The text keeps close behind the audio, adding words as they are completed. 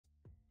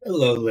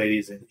Hello,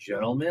 ladies and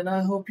gentlemen.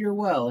 I hope you're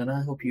well, and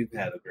I hope you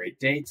have a great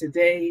day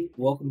today.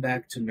 Welcome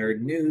back to Nerd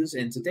News,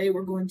 and today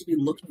we're going to be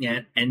looking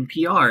at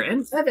NPR.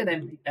 And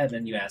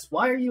Evan, you asked,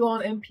 why are you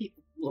on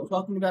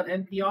talking about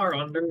NPR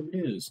on Nerd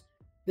News?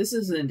 This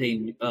isn't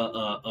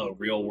a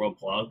real world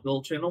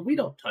political channel. We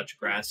don't touch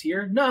grass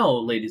here. No,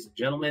 ladies and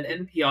gentlemen,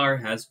 NPR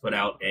has put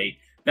out a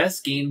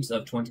best games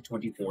of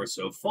 2024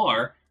 so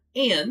far,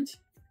 and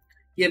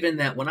given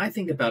that when I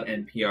think about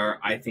NPR,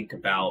 I think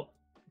about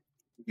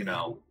you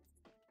know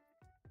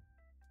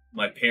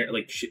my parent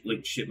like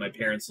shit my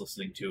parents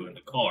listening to in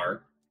the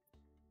car.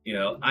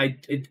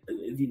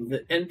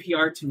 The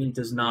NPR to me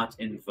does not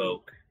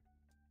invoke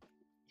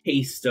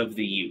taste of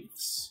the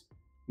youths.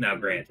 Now,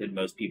 granted,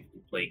 most people who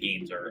play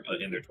games are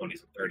in their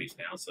 20s and 30s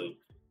now, so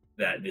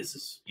that this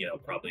is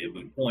probably a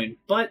moot point.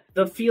 But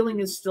the feeling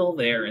is still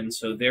there, and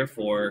so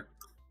therefore,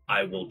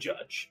 I will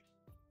judge.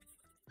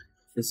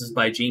 This is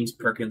by James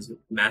Perkins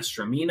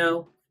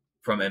Mastromino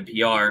from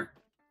NPR.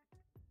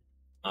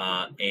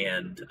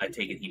 And I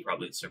take it he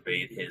probably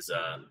surveyed his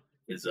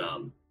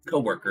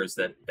co-workers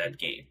that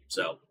game.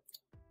 So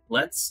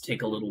let's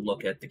take a little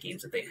look at the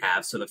games that they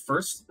have. So the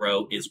first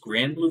row is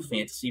Grand Blue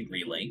Fantasy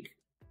Relink,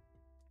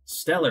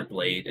 Stellar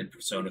Blade, and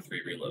Persona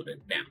 3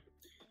 Reloaded. Now,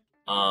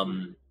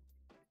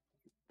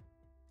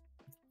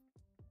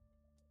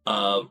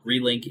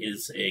 Relink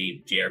is a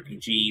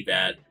JRPG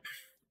that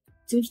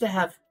seems to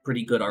have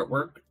pretty good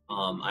artwork.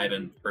 I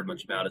haven't heard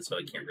much about it, so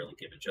I can't really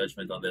give a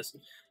judgment on this.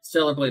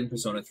 Stellar Blade and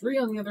Persona 3,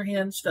 on the other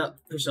hand,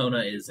 Persona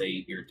is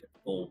your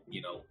typical,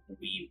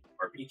 Wii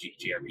RPG,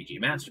 JRPG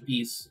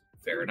masterpiece.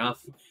 Fair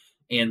enough.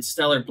 And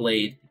Stellar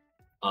Blade,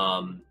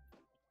 the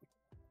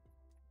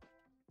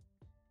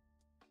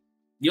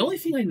only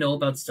thing I know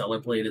about Stellar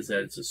Blade is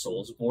that it's a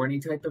Soulsborne-y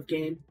type of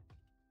game.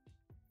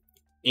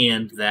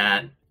 And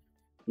that,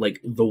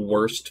 the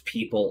worst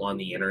people on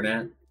the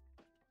internet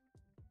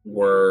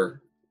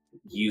were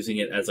using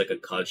it as a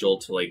cudgel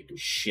to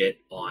shit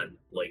on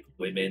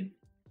women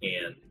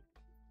and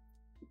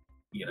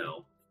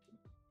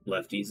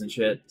lefties and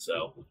shit.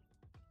 So,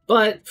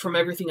 but from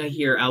everything I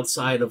hear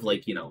outside of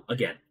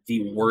again,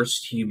 the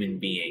worst human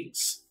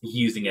beings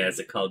using it as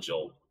a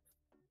cudgel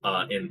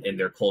in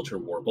their culture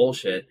war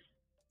bullshit,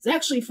 it's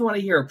actually, from what I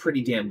hear, a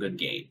pretty damn good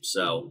game.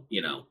 So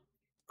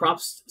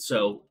props.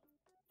 So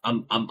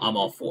I'm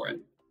all for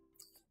it.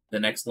 The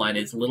next line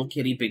is Little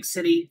Kitty, Big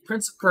City,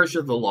 Prince of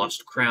Persia, The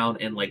Lost Crown,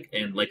 and Like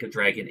a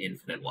Dragon,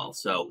 Infinite Wealth.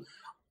 So,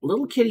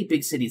 Little Kitty,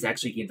 Big City is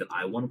actually a game that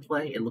I want to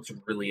play. It looks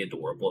really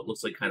adorable. It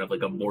looks like kind of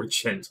like a more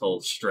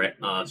gentle stray.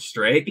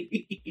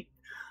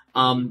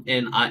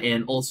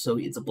 And also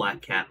it's a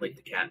black cat, like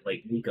the cat,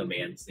 like Nico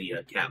Man's the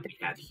cat we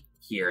had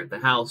here at the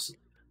house.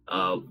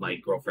 My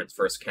girlfriend's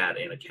first cat,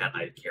 and a cat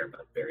I care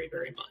about very,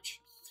 very much.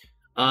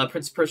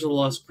 Prince of Persia, The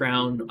Lost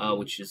Crown,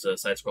 which is a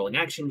side-scrolling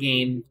action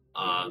game.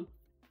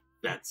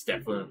 That's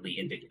definitely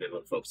indicative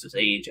of folks'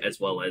 age, as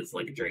well as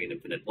Like a Dragon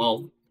Infinite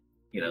Wealth.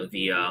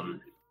 The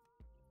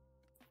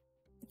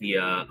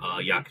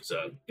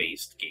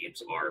Yakuza-based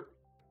games are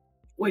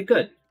quite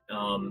good.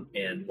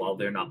 And while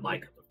they're not my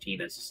cup of tea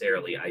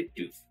necessarily, I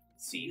do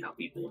see how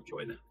people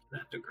enjoy them to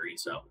that degree.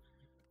 So,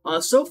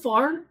 so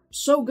far,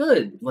 so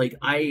good.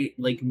 I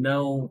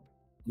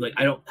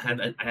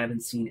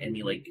haven't seen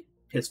any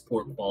piss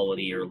poor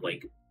quality or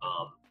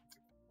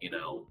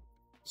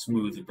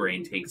smooth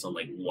brain takes on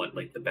what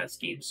the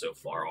best games so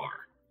far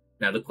are.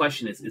 Now the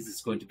question is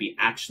this going to be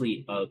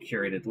actually a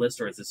curated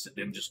list, or is this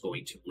them just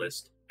going to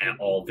list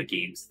all the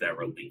games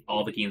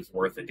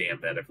worth a damn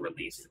that have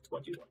released in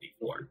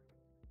 2024?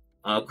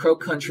 Crow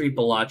Country,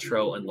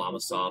 Balatro, and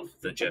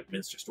Lamasoft, the Jeff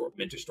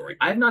Minter story.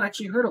 I have not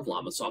actually heard of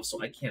Lamasoft,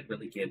 so I can't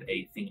really give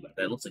a thing about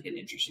that. It looks like an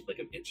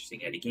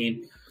interesting Eddie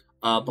game.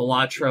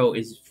 Balatro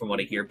is, from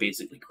what I hear,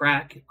 basically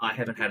crack. I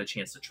haven't had a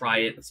chance to try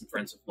it. Some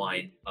friends of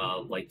mine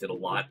liked it a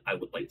lot. I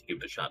would like to give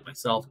it a shot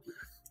myself.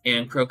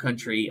 And Crow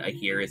Country, I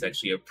hear, is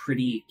actually a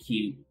pretty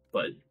cute,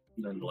 but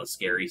nonetheless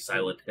scary,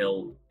 Silent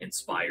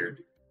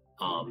Hill-inspired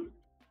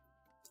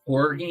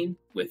horror game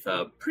with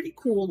pretty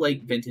cool,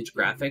 vintage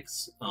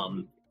graphics.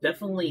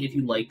 Definitely, if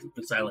you like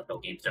the Silent Hill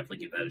games, definitely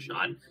give that a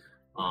shot.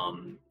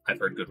 I've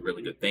heard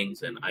really good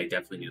things, and I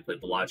definitely need to play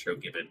Balatro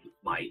given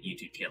my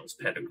YouTube channel's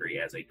pedigree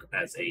as a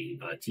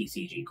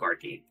TCG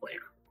card game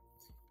player.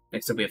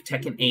 Next up, we have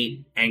Tekken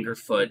 8,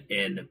 Angerfoot,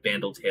 and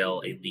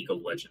Bandletale, a League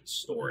of Legends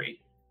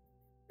story.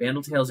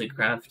 Bandletale is a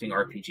crafting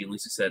RPG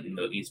loosely set in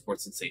the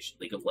esports sensation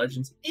League of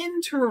Legends.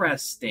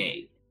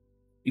 Interesting!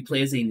 You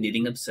play as a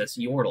knitting-obsessed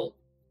Yordle.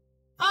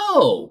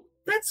 Oh,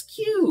 that's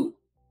cute!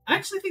 I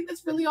actually think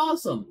that's really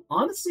awesome.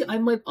 Honestly, I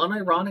might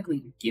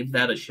unironically give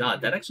that a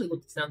shot. That actually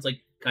sounds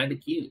kind of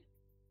cute.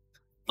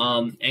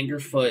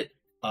 Angerfoot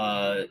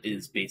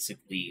is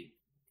basically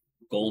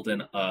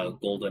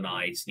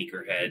GoldenEye,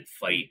 sneakerhead,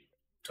 fight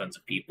tons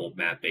of people,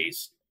 map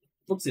based.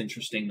 Looks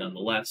interesting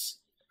nonetheless.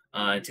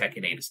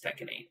 Tekken 8 is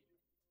Tekken 8.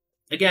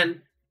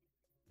 Again,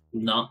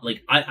 not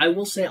I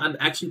will say I'm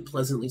actually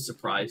pleasantly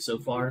surprised so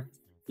far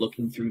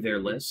looking through their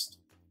list.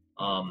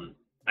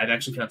 I've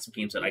actually found some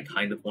games that I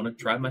kind of want to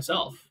try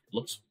myself.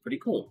 Looks pretty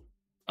cool.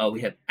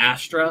 We have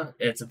Astra.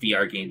 It's a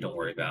VR game. Don't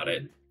worry about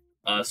it.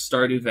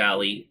 Stardew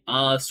Valley.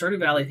 Stardew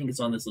Valley, I think it's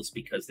on this list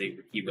because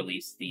he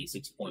released the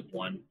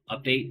 6.1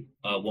 update,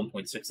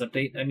 1.6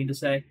 update, I mean to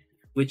say,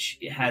 which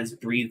has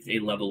breathed a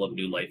level of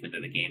new life into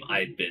the game.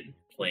 I've been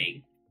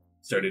playing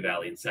Stardew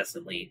Valley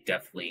incessantly,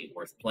 definitely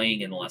worth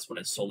playing. And the last one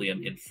is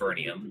Solium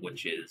Infernium,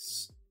 which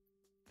is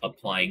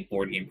applying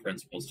board game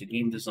principles to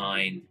game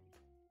design.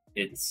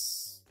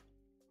 It's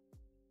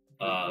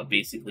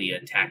basically a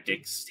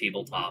tactics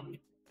tabletop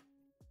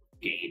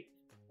game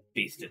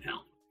based in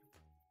hell.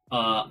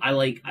 I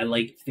like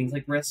things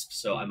like Risk,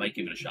 so I might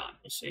give it a shot.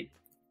 We'll see.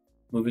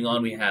 Moving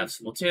on, we have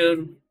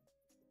Splatoon,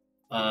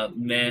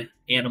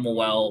 Animal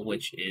Well,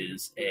 which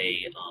is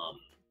a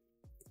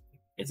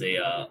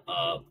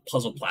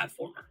puzzle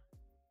platformer,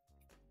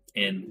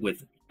 and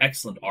with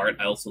excellent art.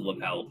 I also love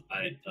how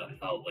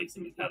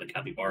the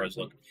capybaras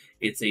look.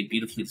 It's a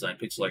beautifully designed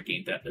pixel art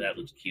game that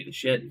looks cute as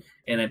shit.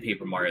 And then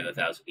Paper Mario: The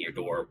Thousand Year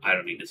Door. I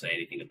don't need to say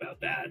anything about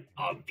that.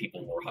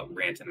 People were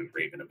ranting and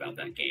raving about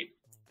that game.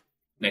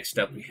 Next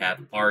up, we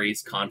have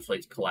Ari's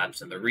Conflict,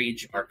 Collapse, and the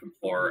Reach, Arkham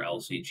Horror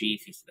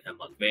LCG, Feast of the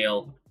Hemlock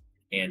Vale,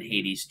 and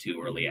Hades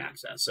 2 Early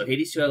Access. So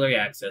Hades 2 Early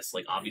Access,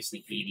 like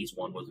obviously Hades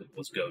 1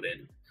 was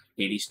goated.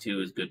 Hades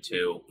 2 is good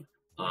too.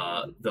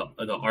 The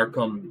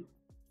Arkham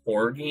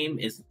Horror game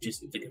is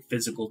just like a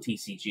physical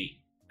TCG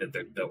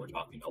that we're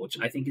talking about, which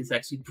I think is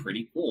actually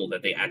pretty cool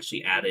that they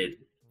actually added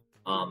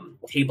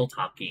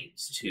tabletop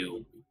games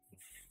to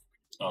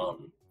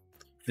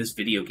this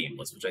video game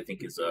list, which I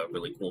think is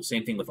really cool.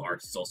 Same thing with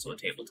Arcs, it's also a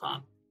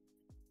tabletop.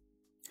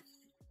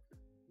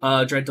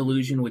 Dread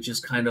Delusion, which is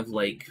kind of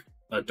like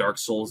a Dark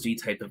Souls-y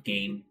type of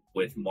game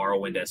with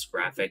Morrowind-esque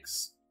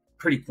graphics.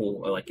 Pretty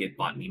cool. I like it.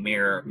 Botany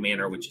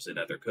Manor, which is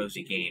another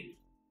cozy game.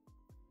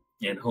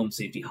 And Home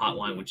Safety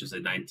Hotline, which is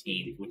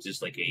which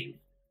is like a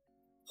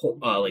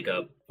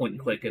point and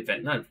click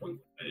event. Not a point.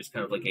 It's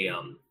kind of like a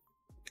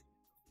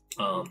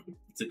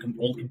it's an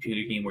old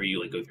computer game where you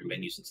like go through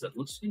menus and stuff.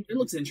 It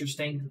looks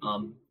interesting.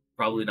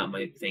 Probably not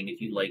my thing. If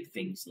you like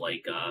things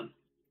like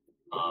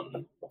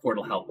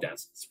Portal Help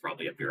Desk, it's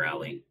probably up your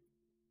alley.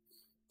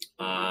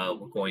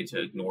 We're going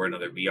to ignore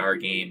another VR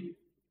game,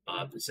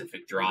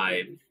 Pacific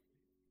Drive.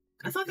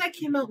 I thought that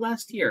came out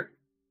last year.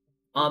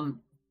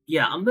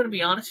 Yeah, I'm gonna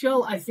be honest,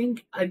 y'all. I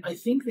think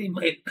they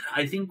might.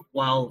 I think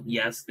while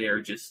yes,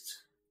 they're just.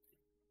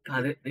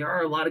 God, there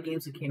are a lot of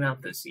games that came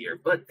out this year,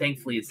 but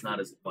thankfully it's not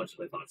as much as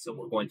I thought. So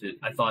we're going to.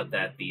 I thought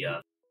that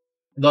the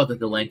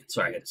length.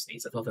 Sorry, I had to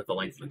sneeze. I thought that the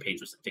length of the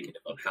page was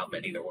indicative of how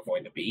many there were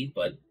going to be,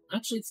 but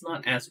actually it's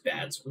not as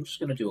bad. So I'm just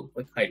going to do a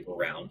quick hype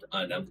around,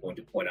 and I'm going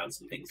to point out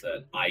some things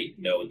that I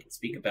know and can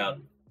speak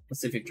about.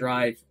 Pacific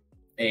Drive,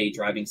 a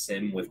driving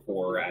sim with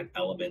horror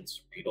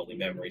elements, read-only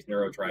memories,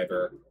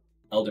 NeuroDriver,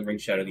 Elden Ring: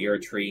 Shadow of the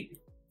Erdtree.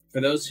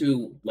 For those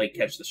who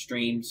catch the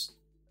streams,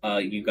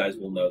 you guys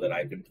will know that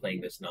I've been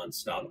playing this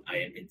nonstop. I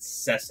am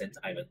incessant.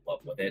 I'm in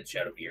love with it.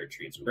 Shadow of the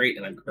Erdtree is great,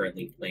 and I'm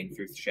currently playing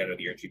through Shadow of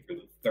the Erdtree for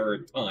the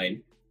third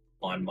time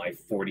on my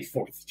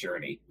 44th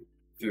journey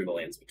through the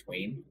Lands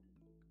Between.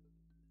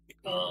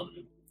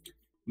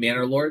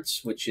 Manor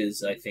Lords, which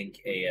is, I think,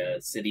 a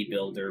city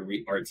builder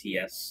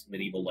RTS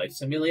medieval life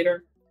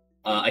simulator.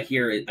 I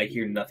hear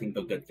nothing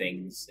but good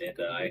things, and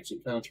I actually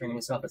plan on turning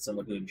myself as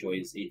someone who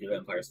enjoys Age of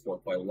Empires 4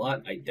 quite a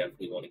lot. I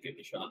definitely want to give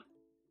it a shot.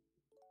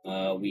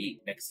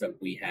 Next up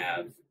we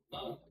have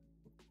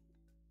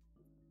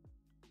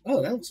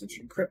that looks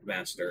interesting.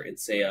 Cryptmaster.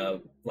 It's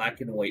a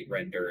black and white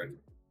rendered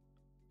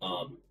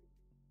a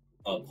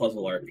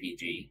puzzle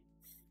RPG.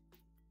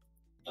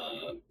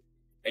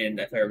 And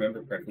if I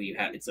remember correctly,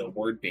 it's a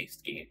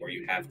word-based game where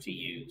you have to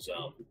use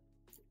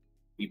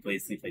you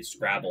basically play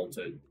Scrabble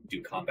to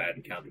do combat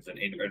encounters and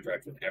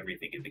interact with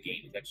everything in the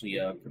game. It's actually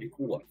pretty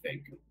cool, I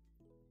think.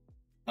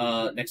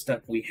 Next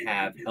up we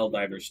have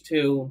Helldivers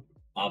 2.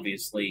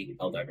 Obviously,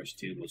 Helldivers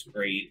 2 was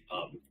great.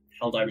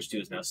 Helldivers 2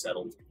 is now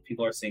settled.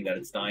 People are saying that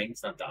it's dying.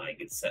 It's not dying.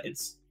 It's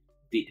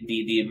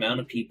the amount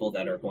of people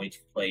that are going to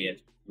play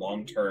it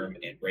long term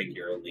and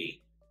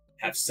regularly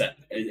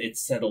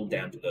it's settled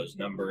down to those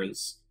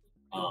numbers.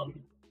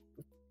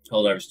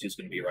 Helldivers 2 is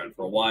going to be around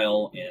for a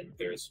while, and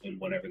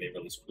whenever they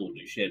release cool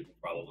new shit, we'll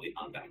probably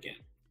hop back in.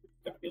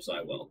 God knows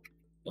I will.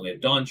 Then we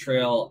have Dawn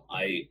Trail.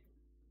 I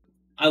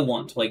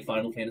want to like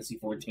Final Fantasy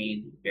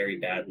XIV very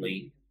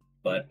badly,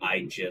 but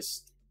I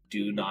just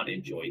do not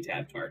enjoy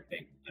tab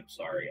targeting. I'm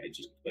sorry, I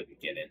just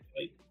couldn't get into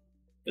it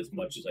as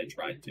much as I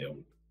tried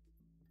to.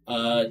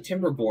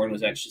 Timberborn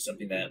was actually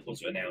something that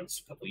was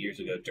announced a couple years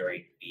ago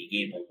during the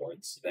Game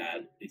Awards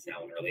that is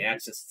now in early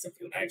access. It's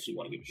something that I actually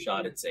want to give a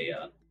shot. It's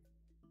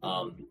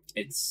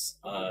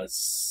a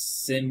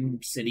Sim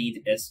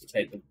City-esque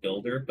type of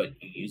builder, but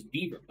you use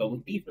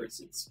with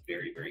beavers. It's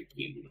very, very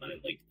cute, and I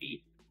like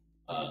the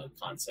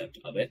concept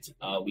of it.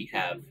 We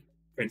have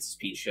Princess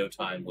Peach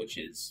Showtime, which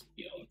is,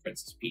 a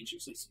Princess Peach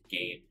exclusive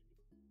game.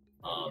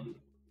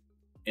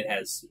 It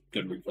has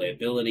good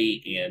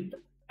replayability, and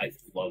I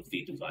love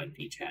the design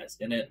Peach has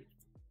in it.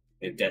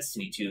 We have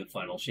Destiny 2, the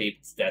final shape.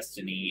 It's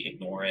Destiny.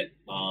 Ignore it.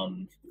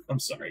 I'm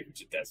sorry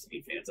to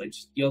Destiny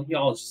fans.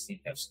 Y'all just seem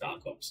to have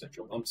Stockholm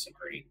syndrome. I'm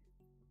sorry.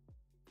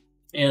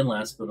 And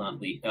last but not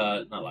least,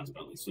 not last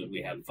but not least,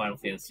 we have Final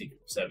Fantasy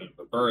VII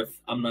Rebirth.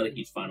 I'm not a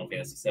huge Final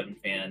Fantasy VII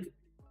fan.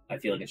 I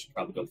feel like I should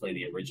probably go play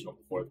the original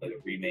before I play the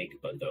remake,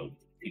 but though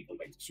people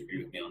might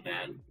disagree with me on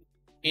that.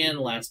 And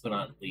last but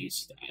not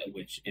least,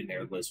 which in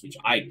their list, which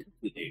I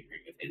completely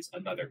agree with, is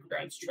Another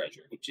Crab's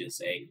Treasure, which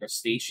is a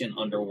crustacean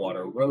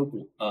underwater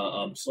rogue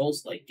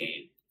Souls-like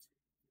game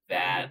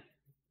that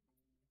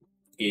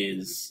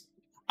is,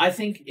 I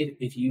think,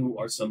 if you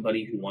are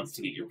somebody who wants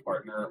to get your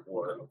partner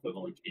or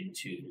equivalent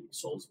into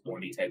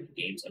Soulsborne type of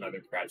games, Another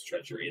Crab's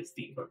Treasure is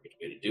the perfect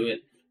way to do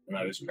it.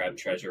 Another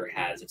Crab's Treasure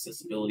has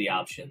accessibility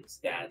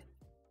options that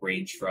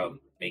range from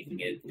making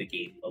the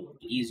game a little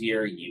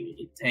easier, you a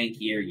little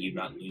tankier, you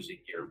not losing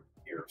your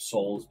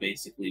souls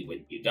basically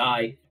when you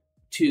die,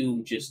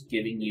 to just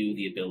giving you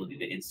the ability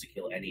to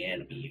insta-kill any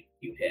enemy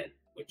you hit,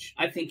 which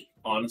I think,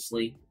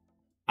 honestly,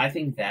 I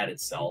think that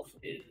itself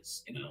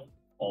is,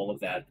 all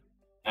of that,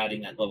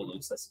 adding that level of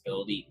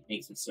accessibility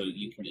makes it so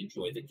you can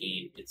enjoy the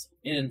game.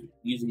 And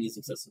using these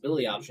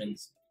accessibility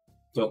options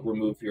don't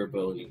remove your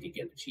ability to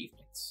get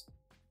achievements,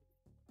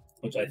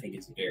 which I think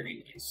is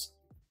very nice.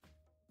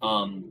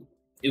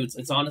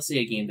 It's honestly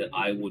a game that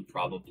I would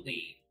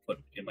probably put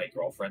in my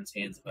girlfriend's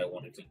hands if I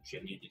wanted to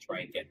genuinely try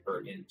and get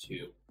her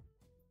into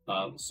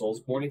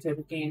Soulsborne type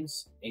of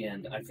games.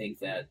 And I think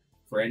that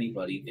for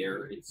anybody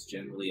there, it's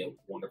generally a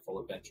wonderful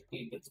adventure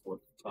game that's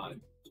worth the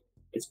time.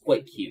 It's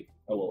quite cute.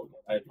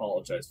 I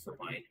apologize for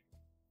my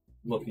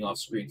looking off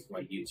screen for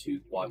my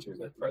YouTube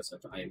watchers at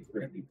present. I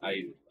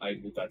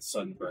got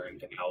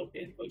sunburned out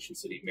in Ocean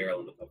City,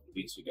 Maryland a couple of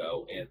weeks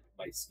ago, and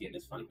my skin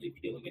is finally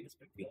peeling, and it's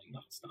been peeling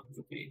nonstop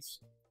for days.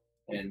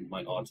 And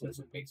my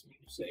autism makes me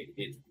say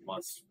it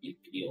must be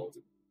peeled.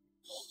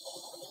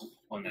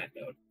 On that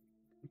note,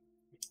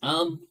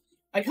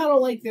 I kind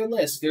of like their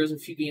list. There's a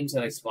few games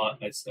that I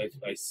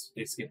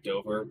skipped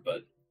over,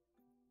 but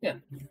yeah.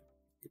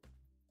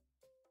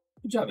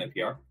 Good job,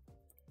 NPR.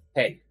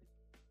 Hey,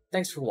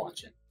 thanks for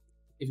watching.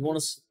 If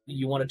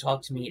you want to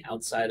talk to me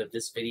outside of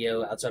this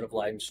video, outside of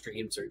live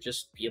streams, or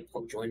just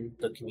join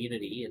the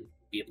community and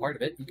be a part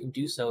of it, you can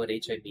do so at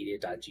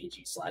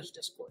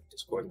HIMediaTV/Discord.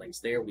 Discord links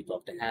there. We'd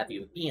love to have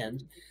you.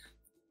 And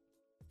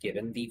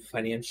given the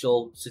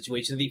financial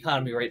situation of the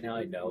economy right now,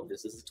 I know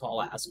this is a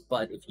tall ask,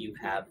 but if you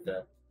have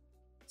the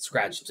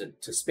scratch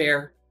to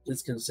spare,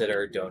 please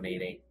consider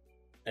donating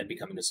and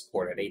becoming a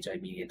supporter at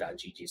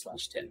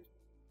HIMedia.gg/tip.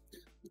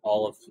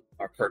 All of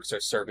our perks are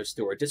serviced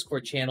through our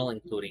Discord channel,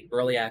 including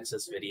early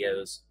access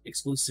videos,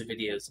 exclusive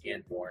videos,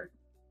 and more.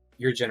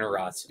 Your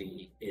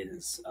generosity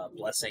is a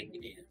blessing,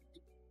 and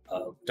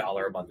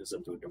 $1 a month is a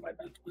boon to my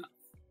mental health.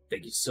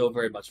 Thank you so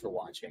very much for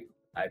watching.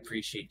 I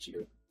appreciate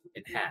you,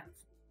 and have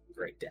a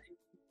great day.